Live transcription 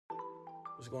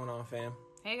What's going on, fam?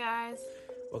 Hey guys.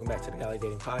 Welcome back to the Galley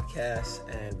Dating Podcast,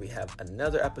 and we have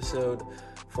another episode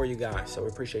for you guys. So we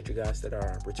appreciate you guys that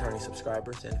are returning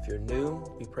subscribers, and if you're new,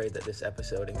 we pray that this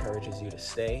episode encourages you to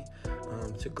stay,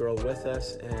 to grow with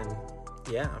us. And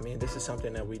yeah, I mean, this is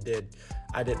something that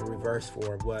I did reverse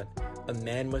for what a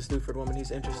man must do for the woman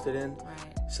he's interested in.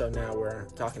 Right. So now we're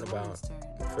talking about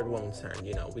for the woman's turn.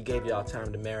 You know, we gave y'all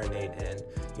time to marinate and,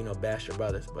 bash your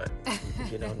brothers, but,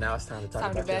 now it's time to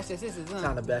talk about bash your sisters.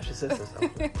 Time to bash your sisters.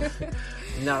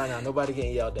 No. Nobody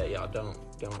getting yelled at, y'all. Don't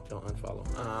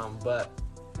unfollow. But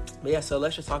yeah, so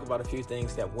let's just talk about a few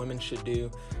things that women should do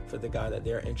for the guy that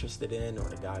they're interested in, or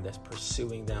the guy that's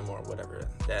pursuing them, or whatever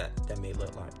that may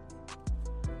look like.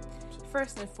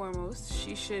 First and foremost,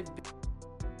 she should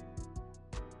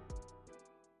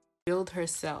build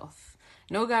herself.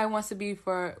 No guy wants to be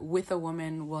with a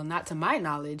woman, well, not to my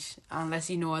knowledge, unless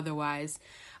you know otherwise,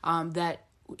 that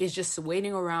is just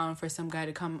waiting around for some guy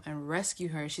to come and rescue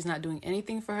her. She's not doing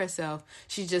anything for herself.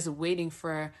 She's just waiting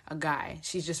for a guy.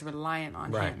 She's just reliant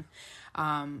on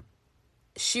him.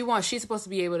 She's supposed to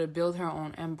be able to build her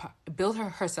own empire,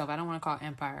 herself. I don't want to call it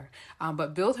empire,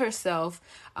 but build herself,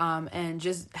 and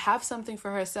just have something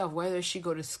for herself, whether she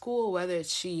go to school, whether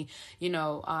she,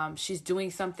 she's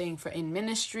doing something in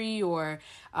ministry, or,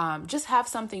 just have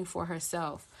something for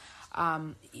herself.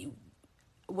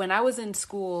 When I was in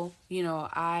school,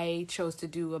 I chose to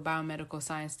do a biomedical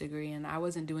science degree, and I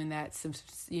wasn't doing that,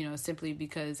 simply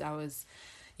because I was,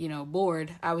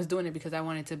 bored. I was doing it because I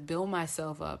wanted to build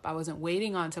myself up. I wasn't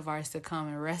waiting on Tavares to come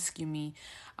and rescue me.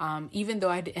 Even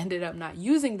though I ended up not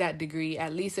using that degree,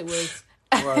 at least it was...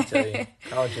 Well, I'll tell you,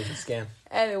 college is a scam.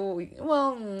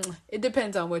 It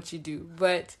depends on what you do.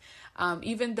 But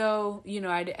even though,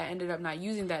 I ended up not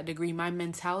using that degree, my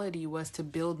mentality was to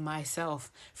build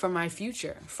myself for my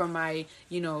future, for my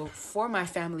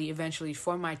family eventually,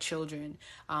 for my children,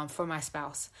 for my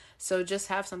spouse. So just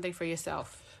have something for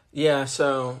yourself. Yeah,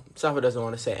 so Safa doesn't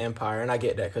want to say empire, and I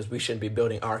get that, because we shouldn't be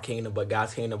building our kingdom but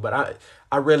God's kingdom. But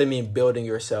I really mean building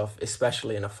yourself,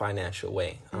 especially in a financial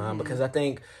way, because I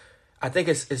think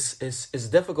it's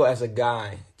difficult as a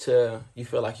guy you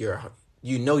feel like you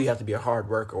have to be a hard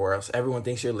worker, or else everyone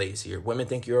thinks you're lazy, or women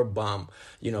think you're a bum.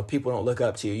 People don't look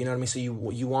up to you. You know what I mean? So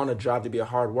you want a job to be a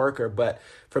hard worker, but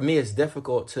for me, it's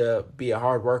difficult to be a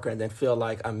hard worker and then feel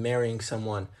like I'm marrying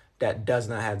someone that does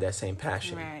not have that same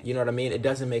passion. Right. You know what I mean? It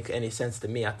doesn't make any sense to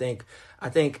me. I think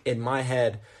in my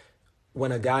head,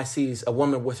 when a guy sees a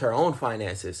woman with her own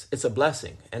finances, it's a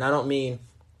blessing. And I don't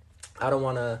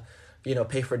want to,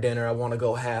 pay for dinner. I want to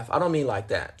go half. I don't mean like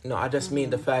that. No, I just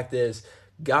mean the fact is,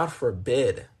 God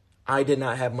forbid I did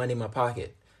not have money in my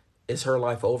pocket. Is her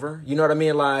life over? You know what I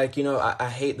mean? Like, I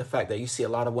hate the fact that you see a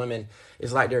lot of women,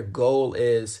 it's like their goal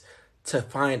is to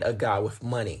find a guy with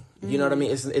money. You know what I mean?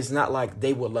 It's not like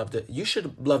they would love to. You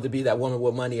should love to be that woman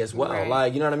with money as well. Right.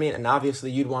 Like, you know what I mean? And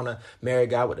obviously you'd want to marry a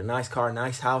guy with a nice car,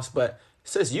 nice house, but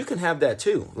sis, you can have that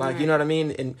too. Like, you know what I mean?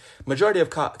 And majority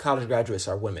of college graduates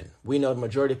are women. We know the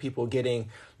majority of people getting,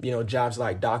 jobs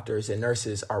like doctors and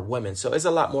nurses are women. So it's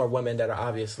a lot more women that are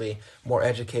obviously more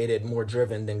educated, more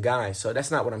driven than guys. So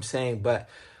that's not what I'm saying. But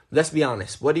let's be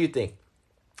honest. What do you think?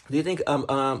 Do you think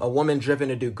a woman driven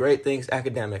to do great things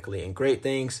academically and great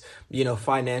things,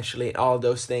 financially, and all of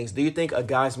those things, do you think a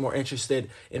guy's more interested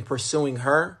in pursuing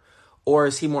her, or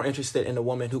is he more interested in a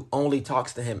woman who only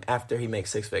talks to him after he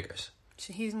makes six figures?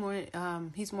 He's more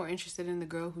interested in the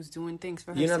girl who's doing things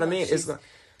for herself. You know what I mean?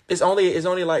 It's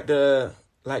only like the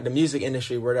music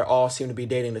industry where they all seem to be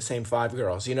dating the same 5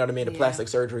 girls. You know what I mean? The plastic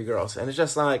surgery girls. And it's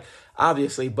just like,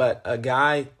 obviously, but a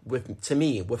guy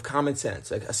with common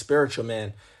sense, a spiritual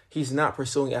man, he's not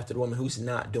pursuing after the woman who's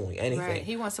not doing anything. Right.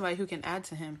 He wants somebody who can add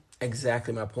to him.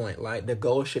 Exactly my point. Like, the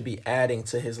goal should be adding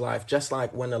to his life. Just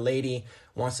like when a lady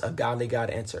wants a godly guy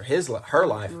to enter her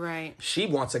life. Right. She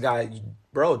wants a guy,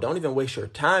 bro, don't even waste your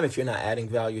time if you're not adding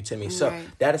value to me. So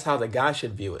that is how the guy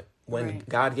should view it. When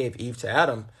God gave Eve to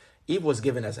Adam, Eve was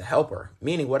given as a helper,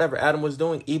 meaning whatever Adam was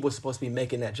doing, Eve was supposed to be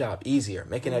making that job easier,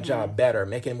 making that job better,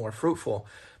 making it more fruitful.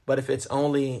 But if it's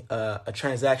only a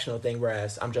transactional thing,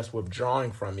 whereas I'm just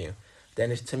withdrawing from you,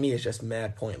 then to me, it's just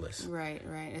mad pointless. Right.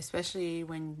 Especially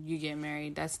when you get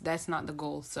married. That's not the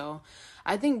goal. So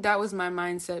I think that was my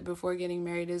mindset before getting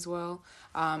married as well.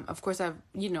 Of course, I've,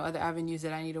 other avenues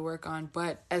that I need to work on.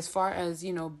 But as far as,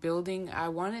 building, I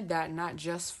wanted that not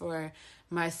just for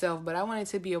myself, but I wanted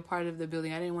to be a part of the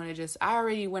building. I didn't want to just,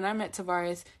 when I met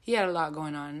Tavares, he had a lot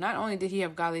going on. Not only did he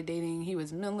have godly dating, he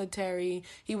was military,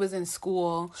 he was in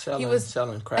school. He was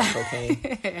selling crack cocaine.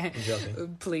 I'm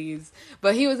joking. Please.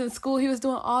 But he was in school, he was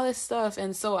doing all this stuff.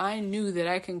 And so I knew that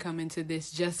I can come into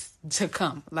this just to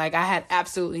come. Like, I had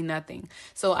absolutely nothing.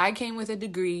 So I came with a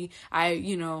degree.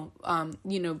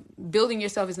 Building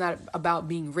yourself is not about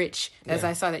being rich, as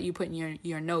I saw that you put in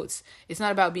your notes. It's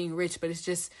not about being rich, but it's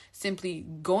just simply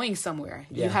going somewhere.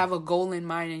 You have a goal in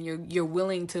mind, and you're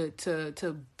willing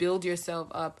to build yourself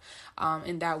up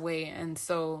in that way. And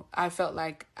so I felt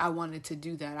like I wanted to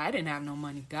do that. I didn't have no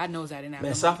money. God knows I didn't have no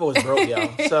money. Safa was broke,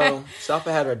 y'all. So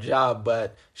Safa had her job,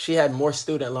 but she had more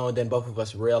student loan than both of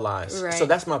us realized. Right. So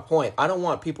that's my point. I don't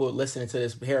want people listening to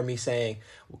this hearing me saying,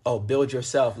 oh, build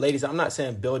yourself. Ladies, I'm not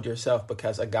saying build yourself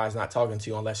because a guy's not talking to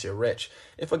you unless you're rich.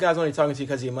 If a guy's only talking to you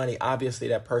because of your money, obviously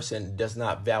that person does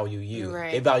not value you.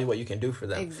 Right. They value what you can do for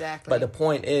them. Exactly. But the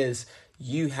point is,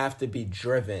 you have to be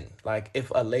driven. Like,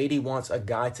 if a lady wants a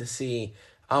guy to see,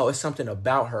 oh, it's something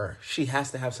about her, she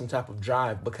has to have some type of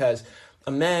drive. Because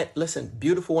a man, listen,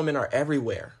 beautiful women are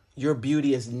everywhere. Your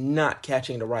beauty is not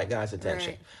catching the right guy's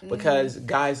attention. Right. Because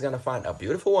guy's going to find a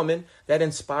beautiful woman that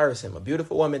inspires him, a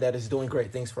beautiful woman that is doing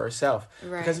great things for herself.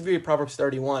 Right. Because if you read Proverbs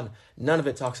 31, none of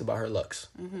it talks about her looks.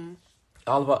 Mm-hmm.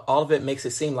 All of it makes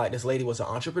it seem like this lady was an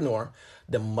entrepreneur,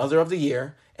 the mother of the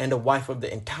year, and the wife of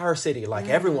the entire city. Like,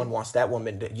 everyone wants that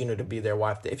woman to be their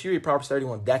wife. If you read Proverbs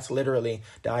 31, that's literally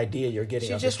the idea you're getting.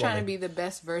 She's of just this woman. trying to be the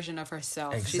best version of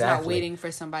herself. Exactly. She's not waiting for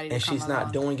somebody to come along. And she's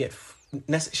not doing it.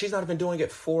 She's not even doing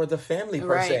it for the family per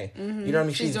right. se. Mm-hmm. You know what I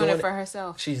mean? She's doing it for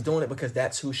herself. She's doing it because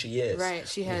that's who she is. Right.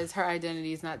 She has her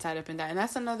identity is not tied up in that, and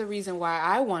that's another reason why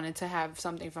I wanted to have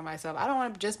something for myself. I don't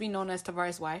want to just be known as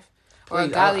Tavares' wife. Or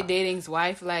Godly Dating's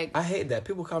wife. Like, I hate that.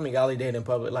 People call me Godly Dating in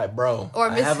public. Like, bro, or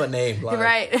I have a name. Like,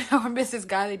 right. Or Mrs.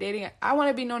 Godly Dating. I want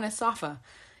to be known as Safa.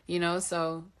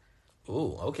 So.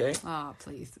 Ooh, okay. Oh,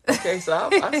 please. Okay, so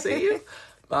I see you.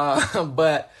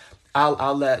 But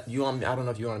I'll let you on. I don't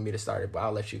know if you want me to start it, but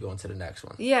I'll let you go into the next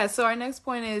one. Yeah, so our next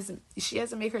point is she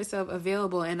has to make herself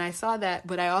available. And I saw that,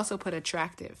 but I also put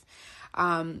attractive.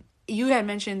 You had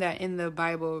mentioned that in the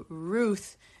Bible,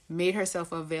 Ruth made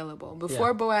herself available.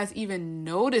 Before Boaz even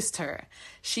noticed her,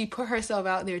 she put herself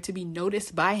out there to be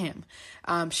noticed by him.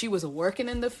 She was working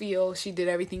in the field. She did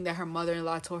everything that her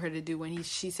mother-in-law told her to do when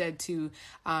she said to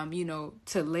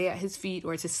lay at his feet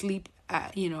or to sleep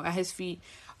at his feet.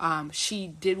 She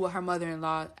did what her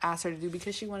mother-in-law asked her to do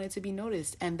because she wanted to be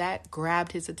noticed, and that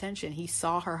grabbed his attention. He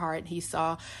saw her heart. He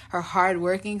saw her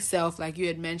hardworking self, like you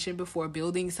had mentioned before,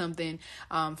 building something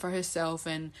for herself,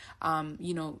 and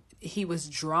he was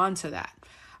drawn to that.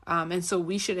 And so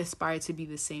we should aspire to be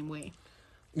the same way.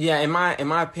 Yeah, in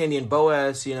my opinion,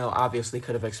 Boaz, obviously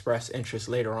could have expressed interest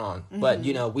later on. Mm-hmm.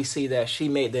 But, we see that she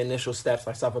made the initial steps,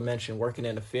 like Safa mentioned, working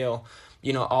in the field,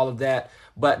 all of that.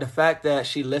 But the fact that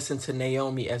she listened to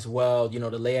Naomi as well, to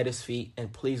lay at his feet.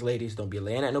 And please, ladies, don't be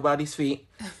laying at nobody's feet.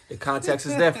 The context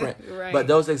is different. Right. But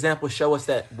those examples show us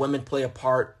that women play a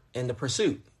part in the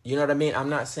pursuit. You know what I mean? I'm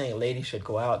not saying ladies should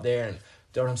go out there and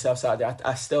throw themselves out there.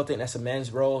 I still think that's a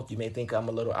man's role. You may think I'm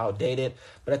a little outdated,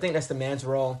 but I think that's the man's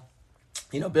role.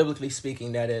 Biblically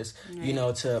speaking, that is,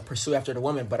 right. To pursue after the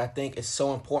woman. But I think it's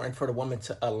so important for the woman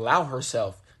to allow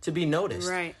herself to be noticed.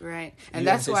 Right. And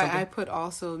that's why I put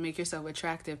also make yourself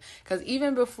attractive. Because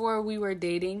even before we were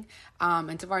dating,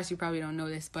 and Tavares, you probably don't know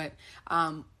this, but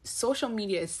social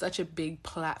media is such a big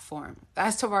platform.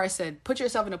 As Tavares said, put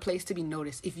yourself in a place to be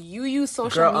noticed. If you use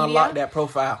social media... unlock that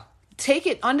profile. Take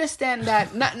it, understand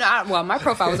that, my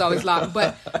profile was always locked,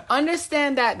 but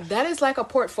understand that is like a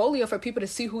portfolio for people to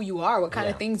see who you are, what kind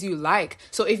of things you like.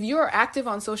 So if you're active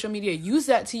on social media, use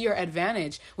that to your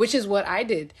advantage, which is what I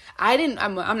did.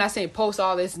 I'm not saying post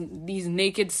all these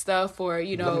naked stuff or,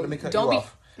 Let me cut don't you be...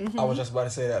 off. Mm-hmm. I was just about to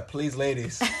say that. Please,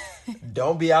 ladies,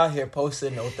 don't be out here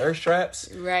posting no thirst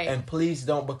traps. Right. And please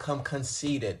don't become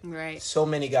conceited. Right. So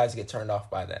many guys get turned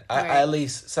off by that. Right. At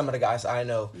least some of the guys I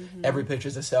know, every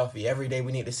picture's a selfie. Every day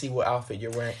we need to see what outfit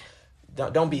you're wearing.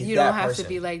 Don't be that person. You don't have to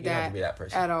be like that. You don't have to be that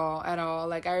person. At all.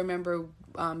 Like, I remember...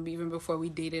 even before we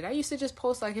dated, I used to just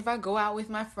post, like, if I go out with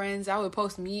my friends, I would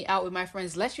post me out with my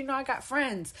friends, let you know I got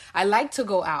friends. I like to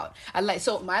go out.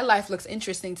 So my life looks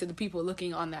interesting to the people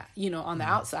looking on that, on the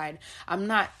outside. I'm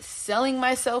not selling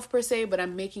myself per se, but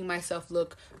I'm making myself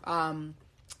look,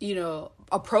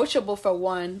 approachable for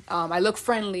one. I look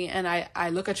friendly and I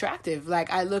look attractive.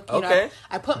 Like, I look, I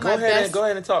put my best. Go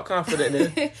ahead and talk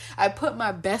confidently. I put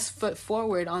my best foot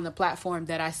forward on the platform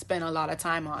that I spend a lot of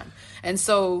time on. And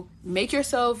so make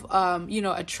yourself,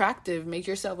 attractive, make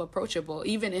yourself approachable,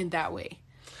 even in that way.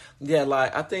 Yeah,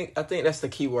 like I think that's the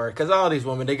key word, because all these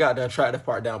women, they got the attractive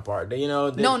part down part. They, no,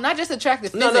 not just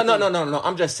attractive. No, physically. no.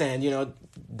 I'm just saying,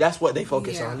 that's what they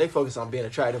focus Yeah. on. They focus on being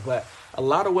attractive, but a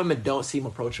lot of women don't seem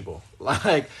approachable.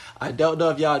 Like, I don't know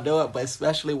if y'all know it, but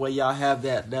especially when y'all have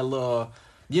that little,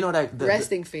 that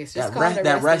resting face. Just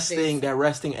that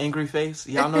resting angry face.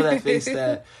 Y'all know that face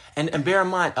that, and bear in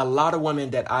mind, a lot of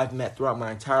women that I've met throughout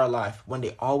my entire life, when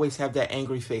they always have that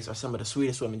angry face, are some of the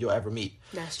sweetest women you'll ever meet.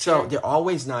 That's true. So they're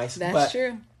always nice. That's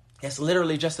true. It's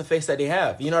literally just the face that they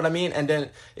have. You know what I mean? And then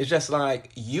it's just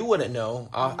like, you wouldn't know,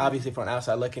 obviously from the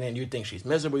outside looking in, you think she's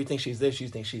miserable, you think she's this, you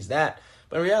think she's that.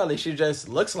 But in reality, she just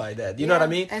looks like that. You know what I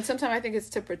mean? And sometimes I think it's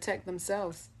to protect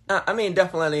themselves. I mean,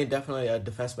 definitely a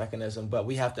defense mechanism. But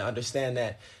we have to understand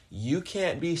that you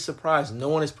can't be surprised. No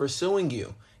one is pursuing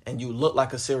you, and you look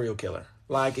like a serial killer.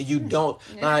 Like, you don't,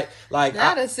 like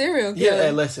not a serial killer. Yeah,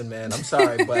 hey, listen, man, I'm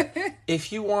sorry, but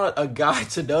if you want a guy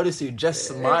to notice you, just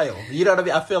smile. You know what I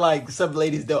mean? I feel like some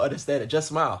ladies don't understand it. Just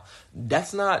smile.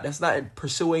 That's not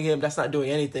pursuing him. That's not doing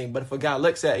anything. But if a guy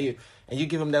looks at you and you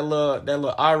give him that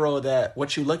little eye roll, that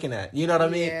what you looking at, you know what I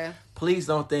mean? Yeah. Please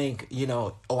don't think,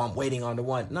 I'm waiting on the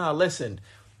one. Nah, listen,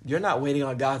 you're not waiting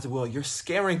on God's will. You're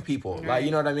scaring people. Right. Like,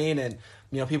 you know what I mean? And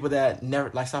people that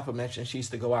never, like Safa mentioned, she used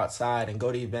to go outside and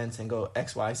go to events and go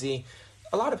XYZ.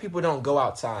 A lot of people don't go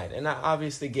outside. And I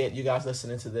obviously get you guys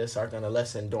listening to this are going to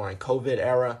listen during COVID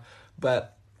era.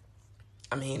 But,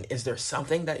 I mean, is there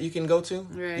something that you can go to?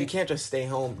 Right. You can't just stay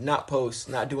home, not post,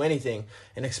 not do anything,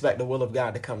 and expect the will of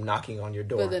God to come knocking on your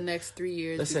door. For the next 3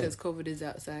 years, because COVID is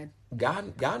outside.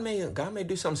 God may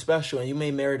do something special, and you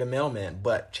may marry the mailman,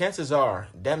 but chances are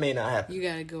that may not happen. You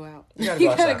gotta go out. You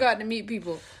gotta go out to meet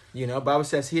people. Bible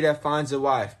says, "He that finds a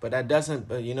wife," but that doesn't.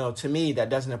 To me, that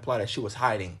doesn't imply that she was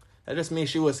hiding. That just means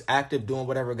she was active, doing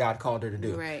whatever God called her to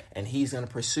do. Right. And He's gonna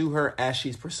pursue her as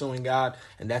she's pursuing God,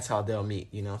 and that's how they'll meet.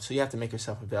 So you have to make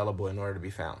yourself available in order to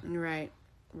be found. Right.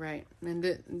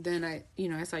 And then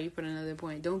I saw you put another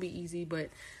point. Don't be easy, but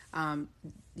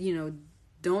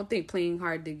don't think playing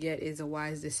hard to get is a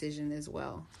wise decision as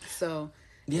well. So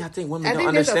yeah, I think women don't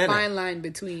understand. There's a fine line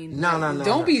between. No.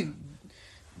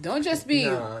 Don't just be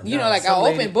like an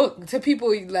open book to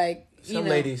people like. Some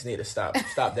ladies need to stop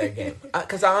that game,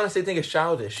 because I honestly think it's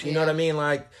childish. You know what I mean?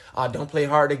 Like, don't play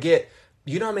hard to get.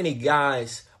 You know how many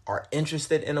guys are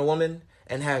interested in a woman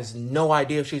and has no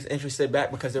idea if she's interested back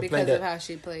because they're playing of how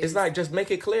she plays. It's like, just make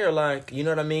it clear, like, you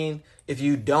know what I mean? If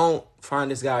you don't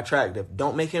find this guy attractive,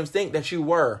 don't make him think that you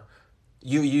were.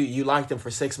 You liked him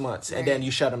for 6 months and then you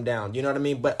shut him down. You know what I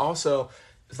mean? But also,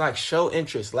 it's like, show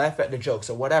interest, laugh at the jokes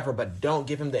or whatever, but don't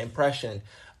give him the impression,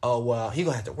 oh, well, he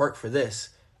gonna have to work for this.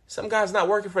 Some guy's not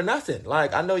working for nothing.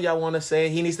 Like, I know y'all want to say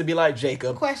he needs to be like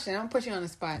Jacob. Question, I'm going to put you on the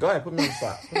spot. Go ahead, put me on the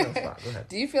spot. Go ahead.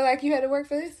 Do you feel like you had to work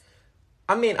for this?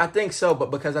 I mean, I think so,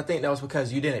 but because I think that was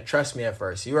because you didn't trust me at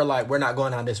first. You were like, we're not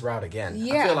going down this route again.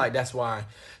 Yeah. I feel like that's why.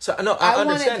 So, no, I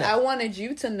understand that. I wanted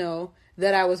you to know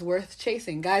that I was worth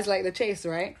chasing. Guys like the chase,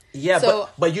 right? Yeah,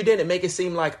 but you didn't make it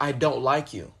seem like I don't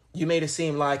like you. You made it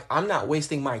seem like I'm not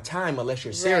wasting my time unless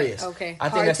you're serious. Right, okay. I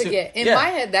think hard that's to get. In my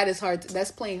head, that is hard.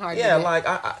 That's playing hard to get. Yeah, like,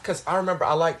 because I remember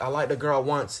I liked a girl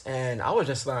once, and I was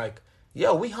just like,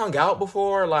 yo, we hung out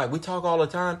before. Like, we talk all the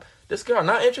time. This girl,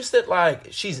 not interested.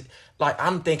 Like, she's, like,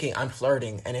 I'm thinking I'm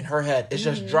flirting, and in her head, it's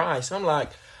just dry. So I'm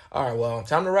like, all right, well,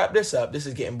 time to wrap this up. This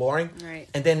is getting boring. Right.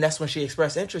 And then that's when she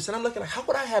expressed interest. And I'm looking like, how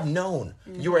would I have known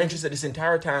you were interested this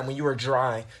entire time when you were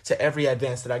dry to every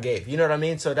advance that I gave? You know what I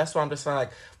mean? So that's why I'm just like,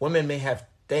 women may have,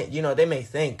 they may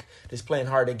think this playing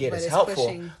hard to get is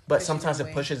helpful, but sometimes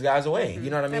it pushes guys away. You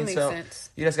know what I mean? That makes sense.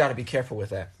 You just got to be careful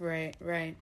with that.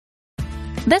 Right.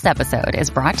 This episode is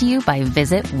brought to you by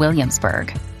Visit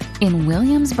Williamsburg. In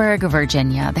Williamsburg,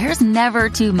 Virginia, there's never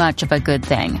too much of a good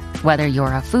thing. Whether you're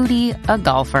a foodie, a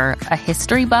golfer, a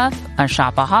history buff, a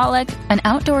shopaholic, an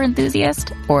outdoor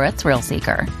enthusiast, or a thrill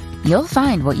seeker, you'll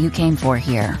find what you came for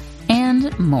here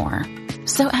and more.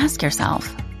 So ask yourself,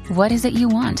 what is it you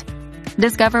want?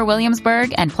 Discover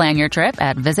Williamsburg and plan your trip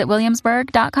at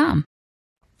visitwilliamsburg.com.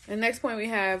 The next point we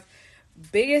have,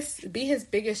 be his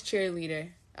biggest cheerleader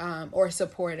or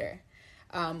supporter.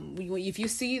 If you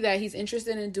see that he's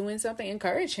interested in doing something,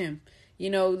 encourage him.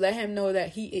 Let him know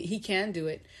that he can do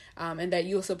it, and that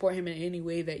you'll support him in any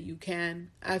way that you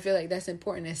can. I feel like that's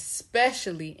important,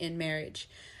 especially in marriage.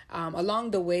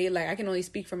 along the way, like I can only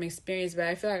speak from experience, but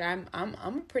I feel like I'm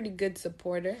a pretty good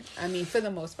supporter. I mean, for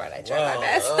the most part, I try my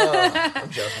best. I'm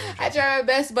joking. I try my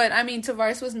best, but I mean,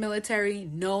 Tavares was military.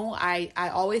 No, I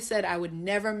always said I would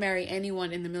never marry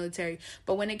anyone in the military.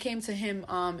 But when it came to him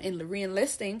in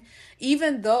re-enlisting,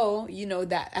 even though, you know,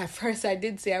 that at first I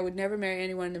did say I would never marry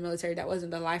anyone in the military, that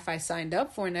wasn't the life I signed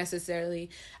up for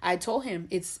necessarily. I told him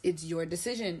it's your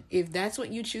decision. If that's what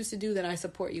you choose to do, then I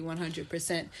support you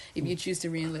 100% if you choose to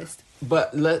re-enlist.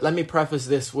 But let me preface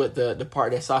this with the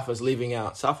part that Safa's leaving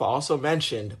out. Safa also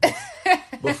mentioned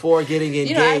before getting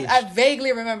engaged. You know, I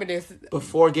vaguely remember this.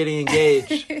 Before getting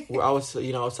engaged, I was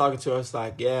talking to her. I was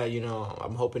like, yeah,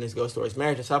 I'm hoping this goes towards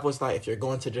marriage. And Safa was like, if you're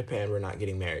going to Japan, we're not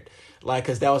getting married. Like,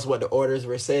 because that was what the orders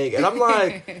were saying. And I'm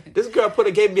like, this girl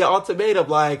gave me an ultimatum.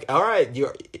 Like, all right,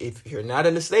 if you're not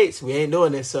in the States, we ain't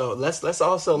doing this. So let's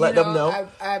also let them know.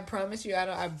 I promise you,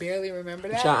 I barely remember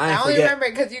that. I only remember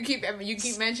it because you keep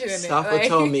mentioning it. Safa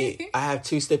told me I have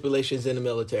 2 stipulations in the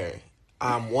military.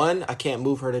 1, I can't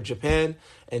move her to Japan,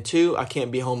 and 2, I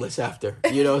can't be homeless after.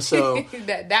 So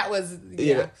that was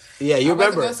yeah. You remember?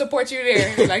 I'm gonna support you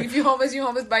there. Like if you're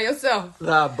homeless by yourself.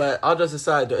 Nah, but all jokes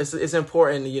aside, though, it's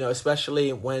important,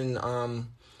 especially when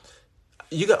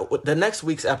you got the next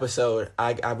week's episode.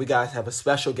 We guys have a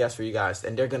special guest for you guys,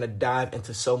 and they're gonna dive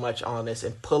into so much on this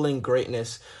and pulling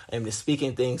greatness and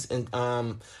speaking things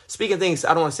and speaking things.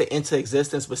 I don't want to say into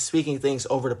existence, but speaking things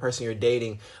over the person you're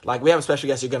dating. Like we have a special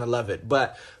guest, you're gonna love it.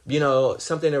 But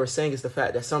something they were saying is the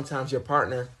fact that sometimes your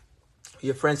partner,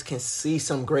 your friends can see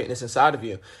some greatness inside of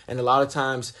you. And a lot of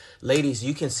times, ladies,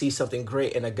 you can see something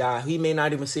great in a guy who may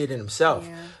not even see it in himself.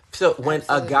 Yeah, so when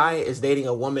a guy is dating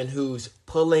a woman who's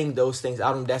pulling those things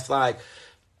out of him, that's like,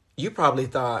 you probably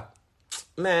thought,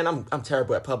 man, I'm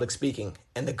terrible at public speaking.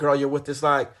 And the girl you're with is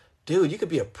like, dude, you could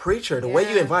be a preacher. The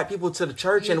way you invite people to the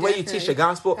church and the way you teach the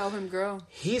gospel. Help him grow.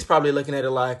 He's probably looking at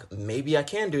it like, maybe I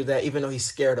can do that, even though he's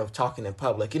scared of talking in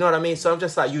public. You know what I mean? So I'm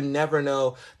just like, you never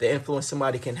know the influence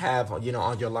somebody can have on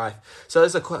your life. So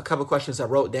there's a couple questions I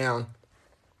wrote down,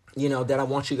 that I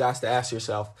want you guys to ask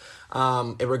yourself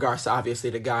in regards to obviously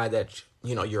the guy that,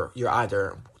 you're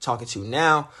either talking to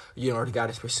now, or the guy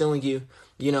that's pursuing you.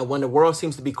 When the world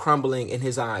seems to be crumbling in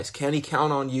his eyes, can he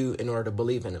count on you in order to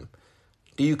believe in him?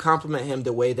 Do you compliment him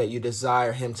the way that you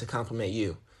desire him to compliment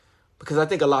you? Because I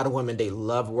think a lot of women, they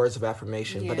love words of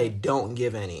affirmation, but they don't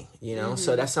give any,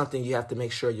 So that's something you have to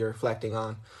make sure you're reflecting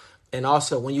on. And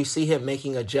also, when you see him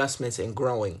making adjustments and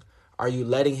growing, are you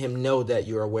letting him know that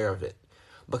you're aware of it?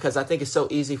 Because I think it's so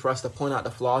easy for us to point out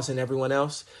the flaws in everyone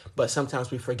else, but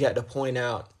sometimes we forget to point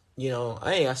out,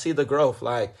 hey, I see the growth.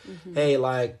 Like, hey,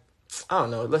 like, I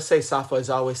don't know. Let's say Safa is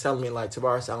always telling me, like,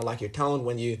 Tavares, I don't like your tone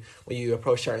when you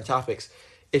approach certain topics.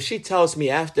 If she tells me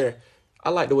after,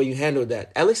 I like the way you handled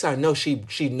that, at least I know she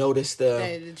noticed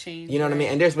the change. You know what I mean?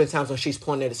 And there's been times when she's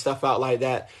pointed stuff out like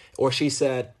that, or she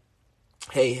said,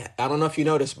 hey, I don't know if you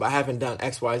noticed, but I haven't done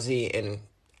X, Y, Z, and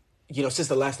since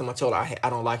the last time I told her, I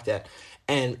don't like that.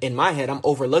 And in my head, I'm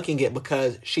overlooking it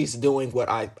because she's doing what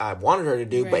I wanted her to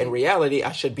do. Right. But in reality,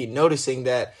 I should be noticing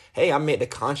that, hey, I made the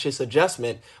conscious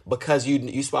adjustment because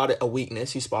you spotted a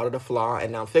weakness, you spotted a flaw,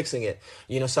 and now I'm fixing it.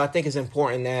 So I think it's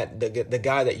important that the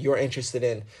guy that you're interested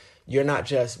in, you're not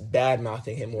just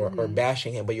bad-mouthing him or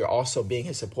bashing him, but you're also being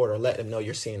his supporter, letting him know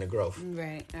you're seeing the growth.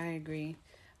 Right, I agree.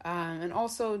 And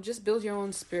also, just build your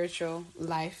own spiritual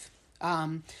life.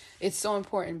 It's so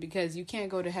important because you can't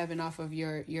go to heaven off of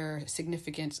your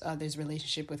significant other's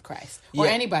relationship with Christ or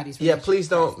anybody's relationship. Yeah, please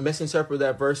don't misinterpret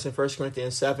that verse in 1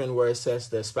 Corinthians 7 where it says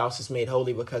the spouse is made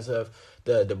holy because of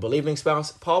the believing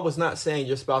spouse. Paul was not saying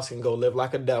your spouse can go live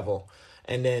like a devil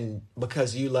and then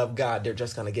because you love God, they're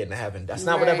just going to get into heaven. That's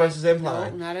not what that verse is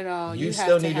implying. No, not at all. You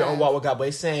still need your own walk with God, but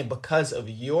it's saying because of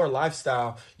your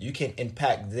lifestyle, you can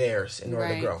impact theirs in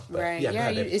order to grow. But, right.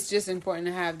 It's just important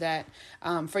to have that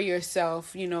for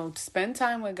yourself, spend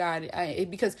time with God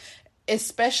because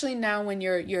especially now when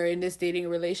you're in this dating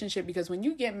relationship, because when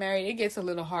you get married, it gets a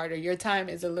little harder. Your time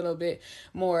is a little bit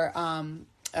more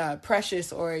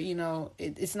precious, or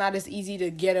it's not as easy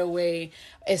to get away,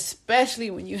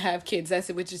 especially when you have kids.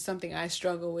 Which is something I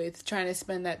struggle with, trying to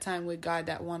spend that time with God,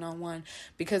 that one-on-one,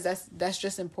 because that's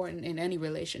just important in any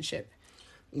relationship.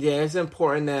 Yeah, it's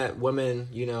important that women,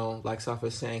 like Safa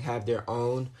was saying, have their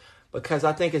own, because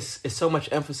I think it's so much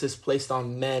emphasis placed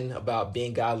on men about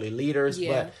being godly leaders,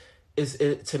 but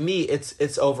to me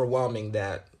it's overwhelming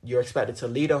that you're expected to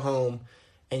lead a home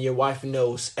and your wife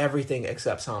knows everything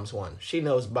except Psalms 1. She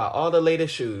knows about all the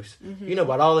latest shoes.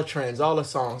 About all the trends, all the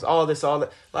songs, all this, all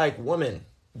that. Like, women,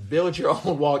 build your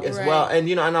own walk as well. And,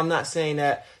 and I'm not saying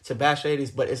that to bash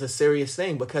ladies, but it's a serious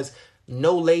thing because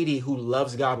No lady who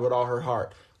loves God with all her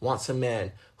heart wants a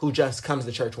man who just comes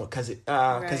to church because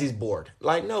he's bored.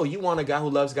 Like, no, you want a guy who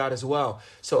loves God as well.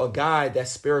 So a guy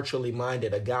that's spiritually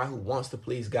minded, a guy who wants to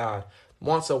please God,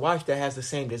 wants a wife that has the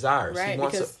same desires. Right,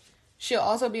 because she'll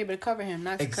also be able to cover him,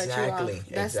 not to cut you off.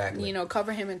 That's,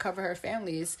 cover him and cover her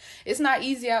family. It's not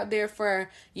easy out there for,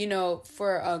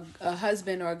 for a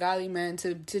husband or a godly man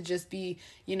to just be,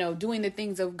 doing the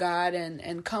things of God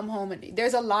and come home. And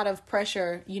there's a lot of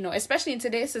pressure, especially in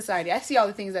today's society. I see all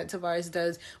the things that Tavares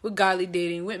does with godly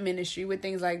dating, with ministry, with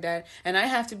things like that. And I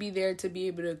have to be there to be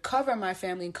able to cover my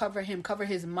family and cover him, cover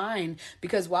his mind.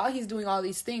 Because while he's doing all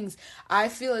these things, I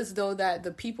feel as though that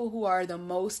the people who are the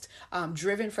most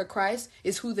driven for Christ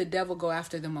is who the devil go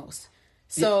after the most.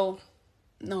 So,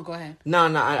 no, go ahead. No,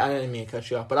 I didn't mean to cut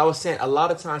you off. But I was saying a lot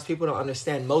of times people don't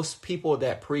understand. Most people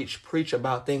that preach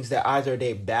about things that either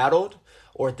they battled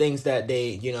or things that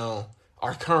they,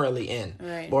 are currently in.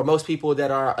 Right. Or most people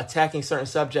that are attacking certain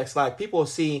subjects, like people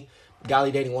see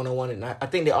Godly Dating 101 and I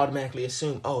think they automatically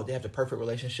assume, oh, they have the perfect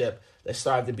relationship. Let's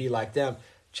strive to be like them.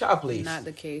 Child, please. Not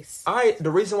the case. The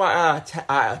reason why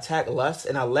I attack lust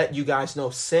and I let you guys know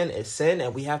sin is sin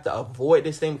and we have to avoid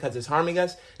this thing because it's harming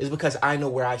us is because I know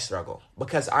where I struggle.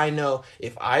 Because I know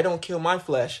if I don't kill my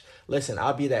flesh, listen,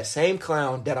 I'll be that same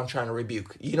clown that I'm trying to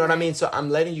rebuke. You know what I mean? So I'm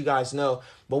letting you guys know.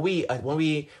 But when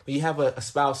you have a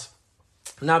spouse,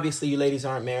 and obviously you ladies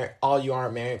aren't married, all you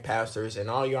aren't married pastors and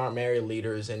all you aren't married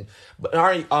leaders but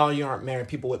all you aren't married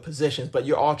people with positions, but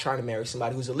you're all trying to marry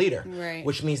somebody who's a leader, right?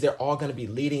 Which means they're all going to be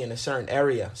leading in a certain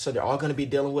area. So they're all going to be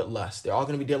dealing with lust. They're all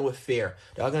going to be dealing with fear.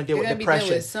 They're all going to deal with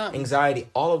depression, anxiety,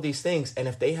 all of these things. And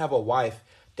if they have a wife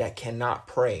that cannot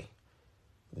pray,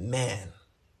 man,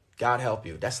 God help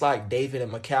you. That's like David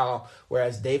and Michal,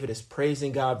 whereas David is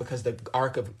praising God because the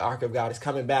Ark of God is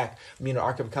coming back.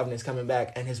 Ark of Covenant is coming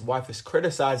back, and his wife is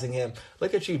criticizing him.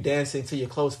 Look at you dancing till your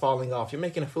clothes falling off. You're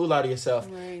making a fool out of yourself.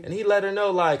 Right. And he let her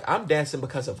know, like, I'm dancing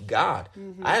because of God.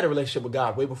 Mm-hmm. I had a relationship with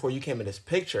God way before you came in this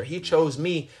picture. He chose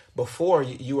me before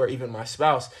you were even my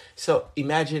spouse. So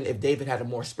imagine if David had a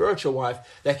more spiritual wife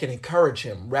that can encourage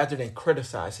him rather than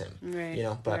criticize him.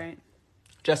 Right. But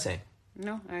just saying.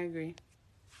 No, I agree.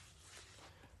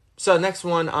 So next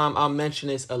one I'll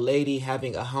mention is a lady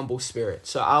having a humble spirit.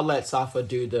 So I'll let Safa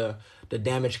do the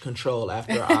damage control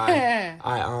after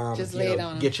I just lay it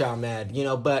on get y'all mad.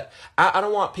 But I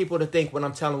don't want people to think when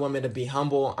I'm telling women to be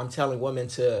humble, I'm telling women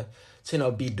to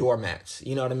be doormats.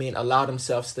 You know what I mean? Allow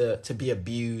themselves to be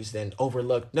abused and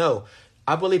overlooked. No,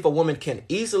 I believe a woman can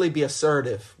easily be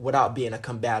assertive without being a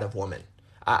combative woman.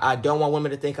 I don't want women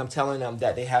to think I'm telling them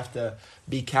that they have to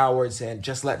be cowards and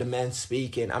just let the men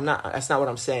speak. And that's not what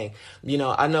I'm saying.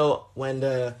 I know when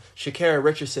the Sha'Carri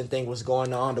Richardson thing was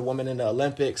going on, the woman in the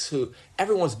Olympics who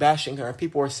everyone's bashing her and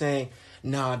people were saying,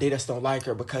 nah, they just don't like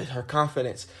her because her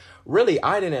confidence. Really,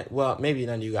 maybe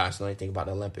none of you guys know anything about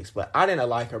the Olympics, but I didn't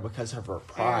like her because of her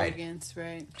pride. Arrogance,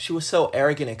 right. She was so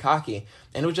arrogant and cocky.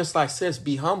 And it was just like, sis,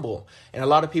 be humble. And a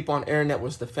lot of people on the internet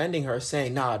was defending her,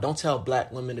 saying, nah, don't tell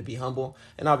black women to be humble.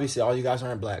 And obviously, all you guys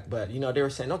aren't black. But, they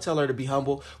were saying, don't tell her to be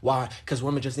humble. Why? Because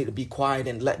women just need to be quiet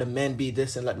and let the men be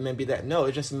this and let the men be that. No,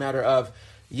 it's just a matter of,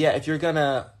 if you're going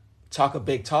to talk a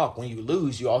big talk, when you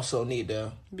lose, you also need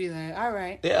to be like, all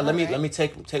right. Yeah, let me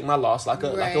take my loss like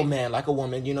a man, like a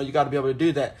woman. You got to be able to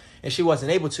do that. And she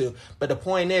wasn't able to. But the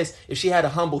point is, if she had a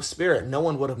humble spirit, no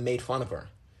one would have made fun of her.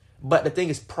 But the thing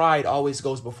is, pride always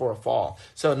goes before a fall.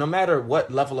 So no matter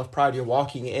what level of pride you're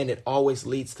walking in, it always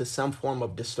leads to some form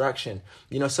of destruction.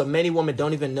 So many women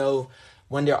don't even know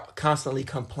when they're constantly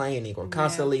complaining or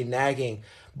constantly nagging.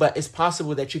 But it's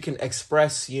possible that you can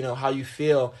express, how you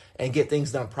feel and get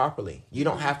things done properly. You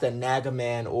don't have to nag a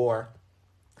man or...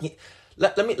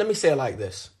 Let me say it like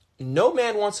this. No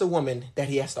man wants a woman that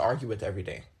he has to argue with every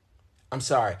day. I'm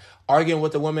sorry. Arguing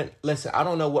with a woman... Listen, I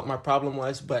don't know what my problem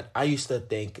was, but I used to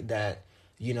think that,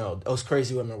 those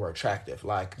crazy women were attractive.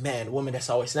 Like, man, a woman that's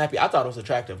always snappy. I thought it was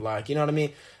attractive. Like, you know what I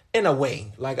mean? In a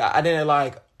way. Like, I didn't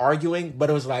like arguing, but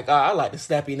it was like, I like the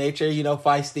snappy nature,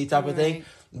 feisty type of thing.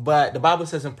 But the Bible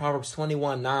says in Proverbs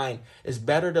 21:9, it's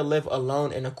better to live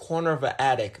alone in a corner of an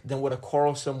attic than with a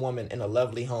quarrelsome woman in a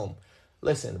lovely home.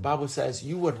 Listen, the Bible says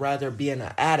you would rather be in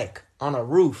an attic on a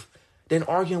roof than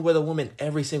arguing with a woman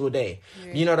every single day.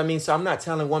 Right. You know what I mean? So I'm not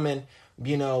telling women,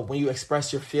 when you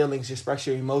express your feelings, you express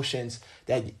your emotions,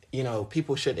 that,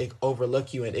 people should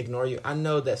overlook you and ignore you. I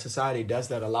know that society does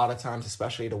that a lot of times,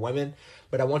 especially to women.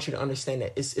 But I want you to understand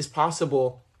that it's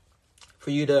possible for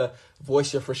you to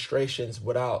voice your frustrations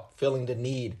without feeling the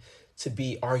need to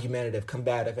be argumentative,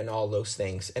 combative, and all those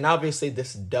things. And obviously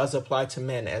this does apply to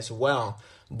men as well,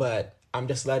 but I'm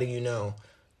just letting you know,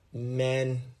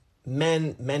 men,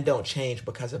 men don't change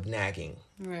because of nagging.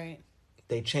 Right.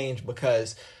 They change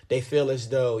because they feel as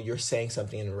though you're saying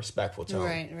something in a respectful tone.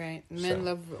 Right. Men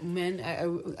love men.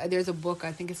 There's a book,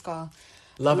 I think it's called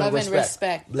Love and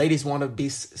respect. Ladies want to be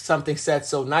something said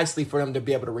so nicely for them to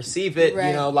be able to receive it. Right.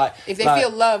 You know, like if they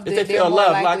feel loved, if they feel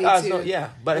loved, like us, no, yeah.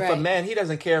 But right. if a man, he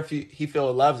doesn't care if he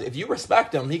feels loved. If you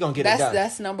respect him, he gonna get it done.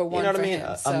 That's number one. You know what I mean?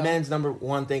 Him, a man's number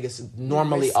one thing is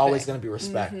normally respect. Always gonna be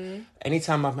respect. Mm-hmm.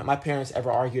 Anytime my parents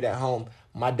ever argued at home,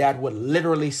 my dad would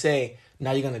literally say,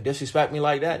 "Now you're gonna disrespect me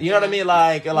like that?" You know what I mean?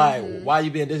 Like why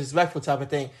you being disrespectful type of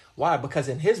thing? Why? Because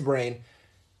in his brain,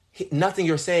 nothing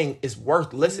you're saying is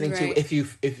worth listening to if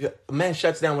a man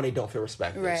shuts down when they don't feel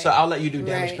respected. Right. So I'll let you do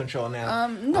damage control now.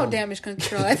 No damage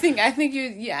control. I think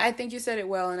you said it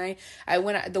well. And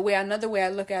another way I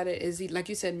look at it is, like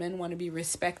you said, men want to be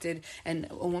respected and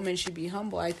a woman should be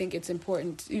humble. I think it's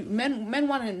important. Men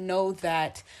want to know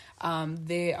that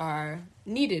they are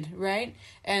needed, right?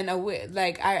 And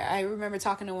I remember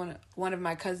talking to one of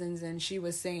my cousins, and she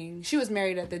was saying, she was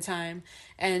married at the time,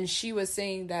 and she was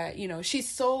saying that, you know, she's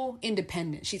so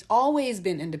independent. She's always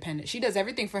been independent. She does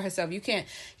everything for herself. You can't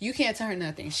tell her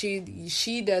nothing.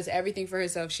 She does everything for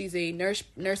herself. She's a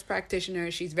nurse practitioner.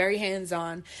 She's very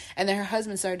hands-on. And then her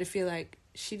husband started to feel like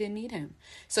she didn't need him.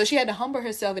 So she had to humble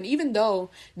herself. And even though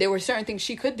there were certain things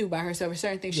she could do by herself or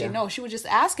certain things she knows, she would just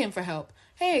ask him for help.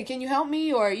 Hey, can you help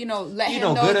me? Or, let him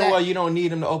know that. Good and well, you don't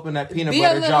need him to open that peanut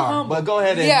butter jar. Humble. But go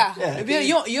ahead and...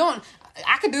 You don't...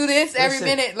 I could do this every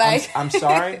minute. Like I'm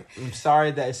sorry. I'm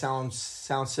sorry that it sounds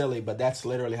silly, but that's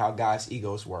literally how guys'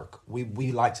 egos work.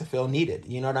 We like to feel needed.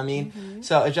 You know what I mean? Mm-hmm.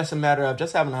 So it's just a matter of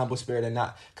just having a humble spirit and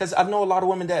not... Because I know a lot of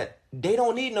women that they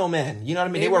don't need no men. You know what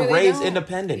I mean? They were really raised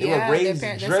independent. They were raised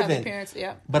driven. Parents,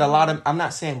 yeah. But a lot of... I'm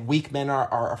not saying weak men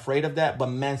are afraid of that, but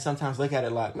men sometimes look at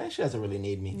it like, man, she doesn't really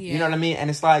need me. Yeah. You know what I mean? And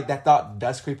it's like that thought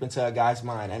does creep into a guy's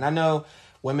mind. And I know...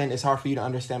 Women, it's hard for you to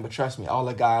understand, but trust me, all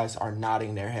the guys are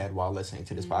nodding their head while listening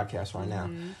to this podcast right now.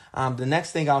 The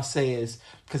next thing I'll say is,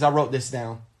 because I wrote this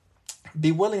down,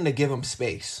 be willing to give them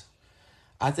space.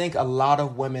 I think a lot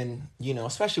of women,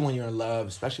 especially when you're in love,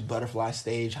 especially butterfly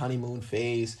stage, honeymoon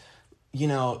phase,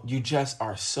 you just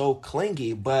are so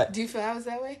clingy. But do you feel I was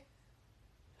that way?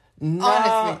 No.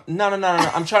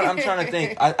 I'm trying to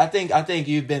think. I think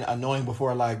you've been annoying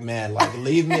before. Like, man, like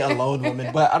leave me alone,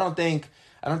 woman. But I don't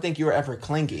think you were ever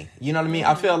clingy. You know what I mean?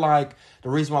 Mm-hmm. I feel like the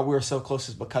reason why we were so close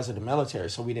is because of the military.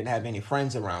 So we didn't have any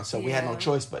friends around. So we had no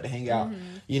choice but to hang out.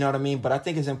 Mm-hmm. You know what I mean? But I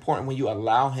think it's important when you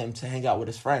allow him to hang out with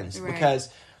his friends. Right. Because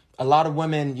a lot of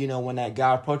women, when that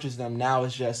guy approaches them now,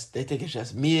 they think it's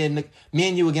just me and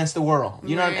you against the world.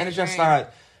 You know what I mean? And it's just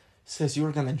like, sis, you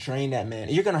were going to drain that man.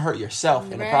 You're going to hurt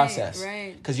yourself in the process.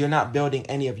 Right. Because you're not building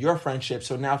any of your friendships.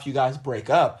 So now if you guys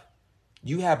break up,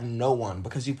 you have no one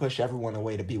because you push everyone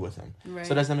away to be with him. Right.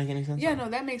 So does that make any sense? Yeah, no,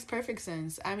 that makes perfect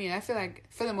sense. I mean, I feel like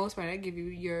for the most part, I give you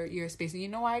your space. And you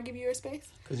know why I give you your space?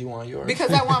 Because you want yours.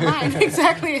 Because I want mine.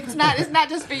 Exactly. It's not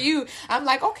just for you. I'm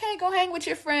like, okay, go hang with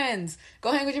your friends.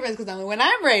 Because when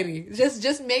I'm ready,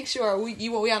 just make sure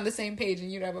we on the same page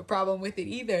and you don't have a problem with it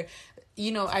either.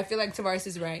 I feel like Tavares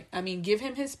is right. I mean, give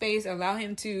him his space. Allow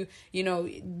him to,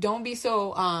 don't be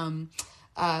so...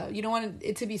 you don't want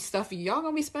it to be stuffy. Y'all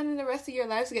gonna be spending the rest of your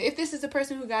lives together. If this is the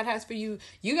person who God has for you,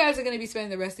 you guys are gonna be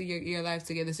spending the rest of your lives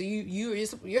together. So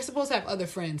you're supposed to have other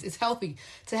friends. It's healthy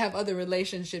to have other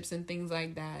relationships and things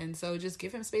like that. And so just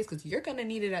give him space because you're gonna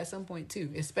need it at some point too,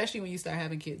 especially when you start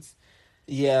having kids.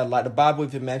 Yeah, like the Bible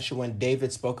even mentioned when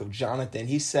David spoke of Jonathan,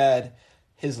 he said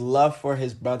his love for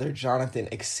his brother Jonathan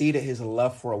exceeded his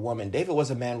love for a woman. David was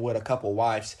a man with a couple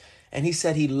wives. And he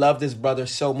said he loved his brother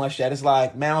so much that it's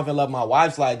like, man, I don't even love my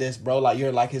wives like this, bro. Like,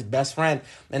 you're like his best friend.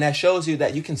 And that shows you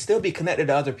that you can still be connected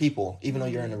to other people, even though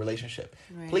you're in a relationship.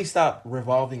 Right. Please stop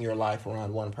revolving your life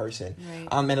around one person. Right.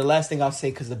 And the last thing I'll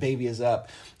say, because the baby is up,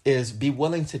 is be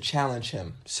willing to challenge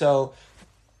him. So,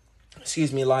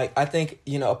 I think,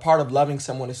 a part of loving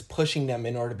someone is pushing them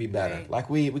in order to be better. Right. Like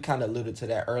we kind of alluded to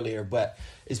that earlier, but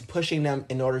it's pushing them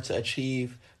in order to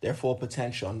achieve their full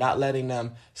potential, not letting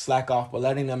them slack off, but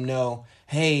letting them know,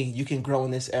 hey, you can grow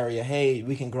in this area. Hey,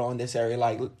 we can grow in this area.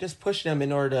 Like, just push them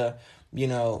in order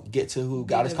to, get to who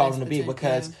God has called them to be.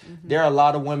 Because there are a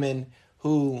lot of women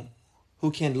who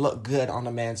can look good on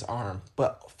a man's arm,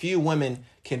 but few women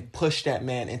can push that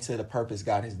man into the purpose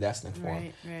God has destined for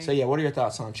him. Right. So, yeah, what are your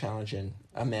thoughts on challenging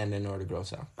a man in order to grow.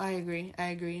 So I agree.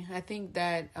 I think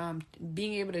that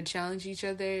being able to challenge each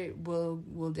other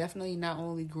will definitely not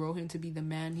only grow him to be the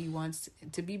man he wants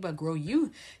to be, but grow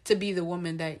you to be the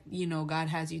woman that, you know, God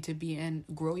has you to be, and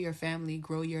grow your family,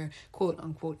 grow your quote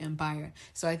unquote empire.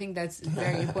 So I think that's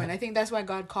very important. I think that's why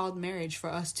God called marriage, for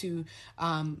us to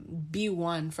be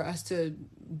one, for us to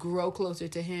grow closer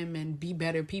to him and be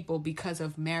better people because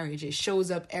of marriage. It shows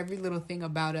up every little thing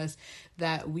about us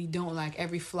that we don't like,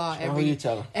 every flaw,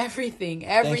 everything.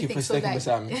 Thank you for sticking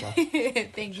beside me.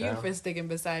 Thank you for sticking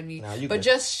beside me. But good.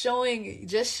 just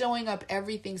showing up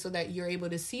everything so that you're able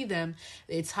to see them,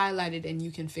 it's highlighted, and you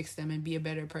can fix them and be a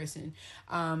better person.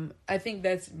 I think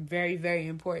that's very, very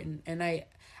important. And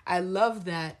I love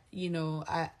that, you know,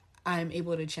 I'm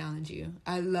able to challenge you.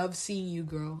 I love seeing you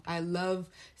grow. I love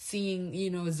seeing, you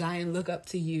know, Zion look up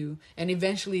to you, and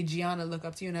eventually Gianna look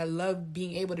up to you. And I love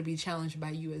being able to be challenged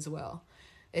by you as well,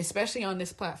 especially on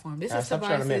this platform. This is stop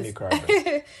trying to make me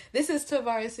cry. This is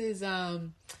Tavares's.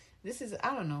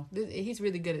 I don't know. He's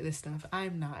really good at this stuff.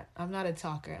 I'm not a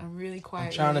talker. I'm really quiet.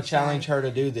 I'm trying to challenge her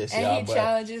to do this, and he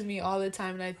challenges me all the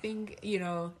time. And I think, you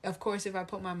know, of course, if I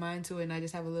put my mind to it and I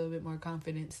just have a little bit more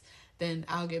confidence, then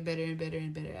I'll get better and better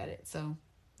and better at it. So,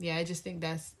 yeah, I just think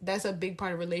that's a big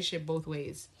part of relationship both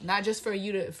ways. Not just for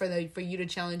you to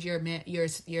challenge your man, your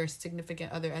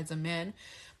significant other as a man,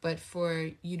 but for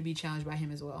you to be challenged by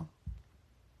him as well.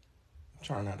 I'm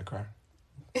trying not to cry.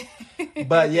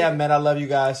 But yeah, man, I love you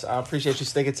guys. I appreciate you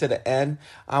sticking to the end.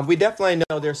 We definitely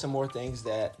know there's some more things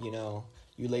that, you know,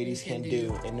 you ladies can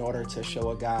do in order to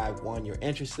show a guy, one, you're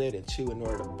interested, and two, in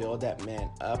order to build that man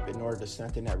up, in order to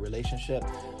strengthen that relationship.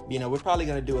 You know, we're probably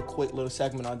going to do a quick little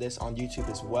segment on this on YouTube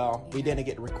as well. We didn't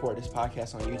get to record this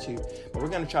podcast on YouTube, but we're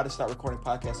going to try to start recording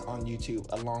podcasts on YouTube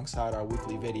alongside our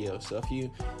weekly videos. So if you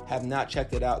have not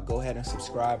checked it out, go ahead and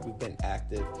subscribe. We've been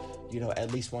active, you know,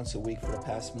 at least once a week for the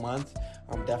past month.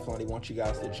 Definitely want you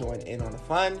guys to join in on the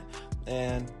fun.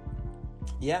 And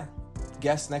yeah,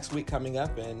 guests next week coming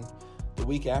up, and the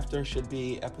week after should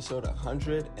be episode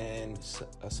 100 and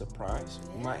a surprise.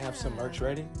 Yeah. We might have some merch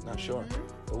ready. Not sure.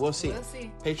 But we'll see.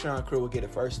 Patreon crew will get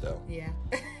it first, though. Yeah.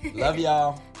 Love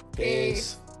y'all.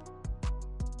 Peace.